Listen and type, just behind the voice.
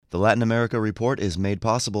The Latin America Report is made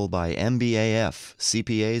possible by MBAF,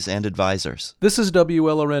 CPAs and advisors. This is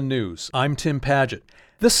WLRN News. I'm Tim Paget.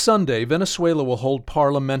 This Sunday, Venezuela will hold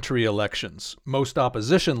parliamentary elections. Most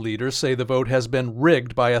opposition leaders say the vote has been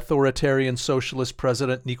rigged by authoritarian socialist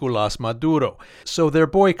President Nicolás Maduro, so they're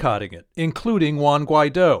boycotting it, including Juan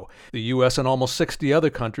Guaidó. The U.S. and almost 60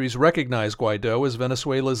 other countries recognize Guaidó as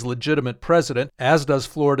Venezuela's legitimate president, as does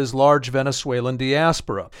Florida's large Venezuelan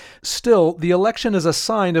diaspora. Still, the election is a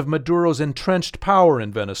sign of Maduro's entrenched power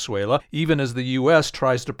in Venezuela, even as the U.S.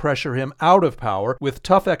 tries to pressure him out of power with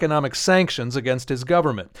tough economic sanctions against his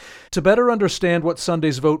government. To better understand what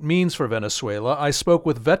Sunday's vote means for Venezuela, I spoke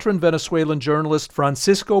with veteran Venezuelan journalist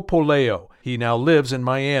Francisco Poleo. He now lives in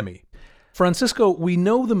Miami. Francisco, we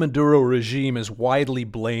know the Maduro regime is widely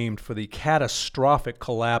blamed for the catastrophic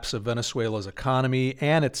collapse of Venezuela's economy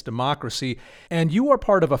and its democracy, and you are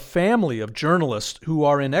part of a family of journalists who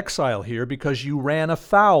are in exile here because you ran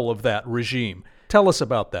afoul of that regime. Tell us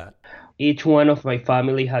about that. Each one of my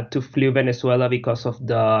family had to flee Venezuela because of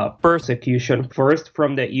the persecution, first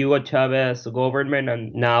from the Hugo Chavez government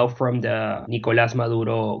and now from the Nicolás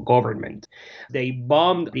Maduro government. They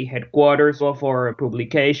bombed the headquarters of our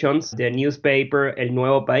publications, the newspaper El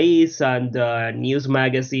Nuevo País and the news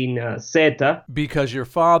magazine Zeta. Because your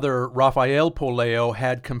father, Rafael Poleo,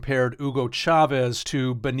 had compared Hugo Chavez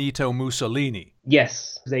to Benito Mussolini.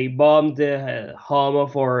 Yes, they bombed the home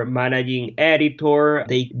of our managing editor.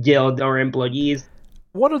 They jailed our employees.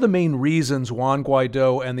 What are the main reasons Juan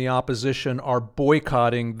Guaidó and the opposition are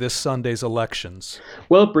boycotting this Sunday's elections?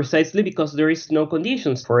 Well, precisely because there is no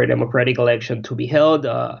conditions for a democratic election to be held,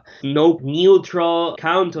 no neutral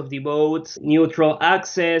count of the votes, neutral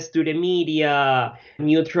access to the media,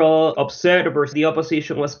 neutral observers. The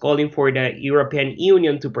opposition was calling for the European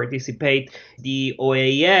Union to participate, the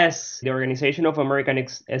OAS, the Organization of American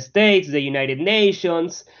States, the United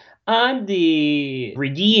Nations. And the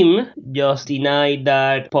regime just denied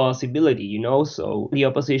that possibility, so the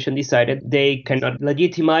opposition decided they cannot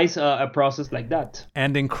legitimize a process like that.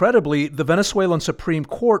 And incredibly, the Venezuelan Supreme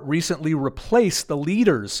Court recently replaced the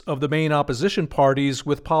leaders of the main opposition parties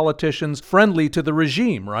with politicians friendly to the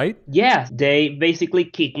regime, right? Yeah, they basically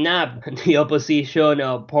kidnapped the opposition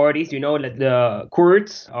parties. Like the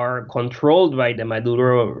courts are controlled by the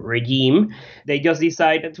Maduro regime. They just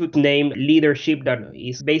decided to name leadership that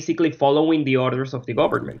is basically following the orders of the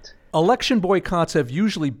government. Election boycotts have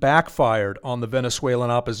usually backfired on the Venezuelan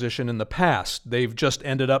opposition in the past. They've just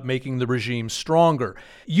ended up making the regime stronger.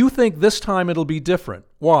 You think this time it'll be different.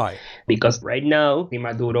 Why? Because right now, the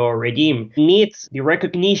Maduro regime needs the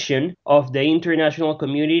recognition of the international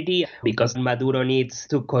community because Maduro needs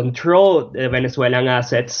to control the Venezuelan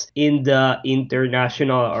assets in the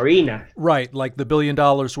international arena. Right, like the $1 billion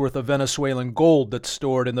worth of Venezuelan gold that's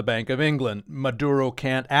stored in the Bank of England. Maduro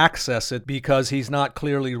can't access it because he's not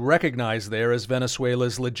clearly recognized there as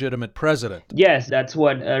Venezuela's legitimate president. Yes, that's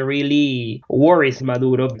what really worries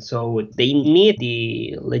Maduro. So they need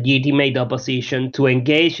the legitimate opposition to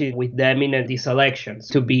engage with them in these elections,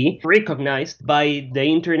 to be recognized by the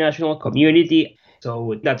international community.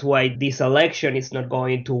 So that's why this election is not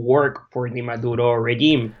going to work for the Maduro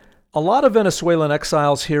regime. A lot of Venezuelan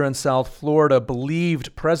exiles here in South Florida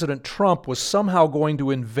believed President Trump was somehow going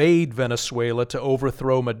to invade Venezuela to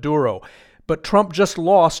overthrow Maduro. But Trump just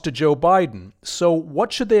lost to Joe Biden. So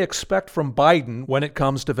what should they expect from Biden when it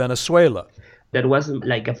comes to Venezuela? That wasn't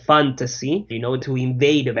like a fantasy, to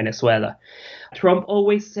invade Venezuela. Trump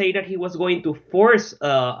always said that he was going to force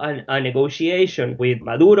a negotiation with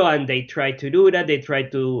Maduro, and they tried to do that. They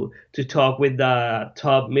tried to talk with the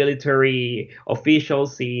top military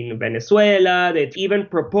officials in Venezuela. They even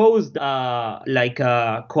proposed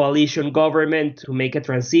a coalition government to make a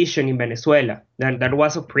transition in Venezuela. And that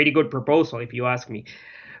was a pretty good proposal, if you ask me.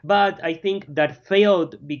 But I think that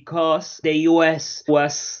failed because the U.S.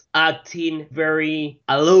 was acting very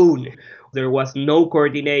alone. There was no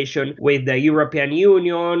coordination with the European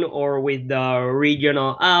Union or with the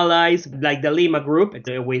regional allies, like the Lima Group,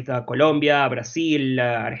 with Colombia, Brazil,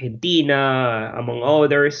 Argentina, among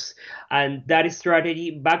others. And that strategy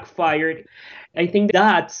backfired. I think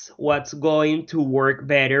that's what's going to work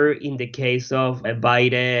better in the case of a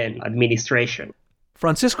Biden administration.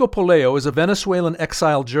 Francisco Poleo is a Venezuelan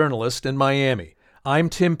exile journalist in Miami. I'm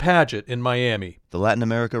Tim Paget in Miami. The Latin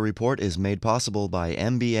America Report is made possible by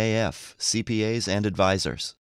MBAF, CPAs and advisors.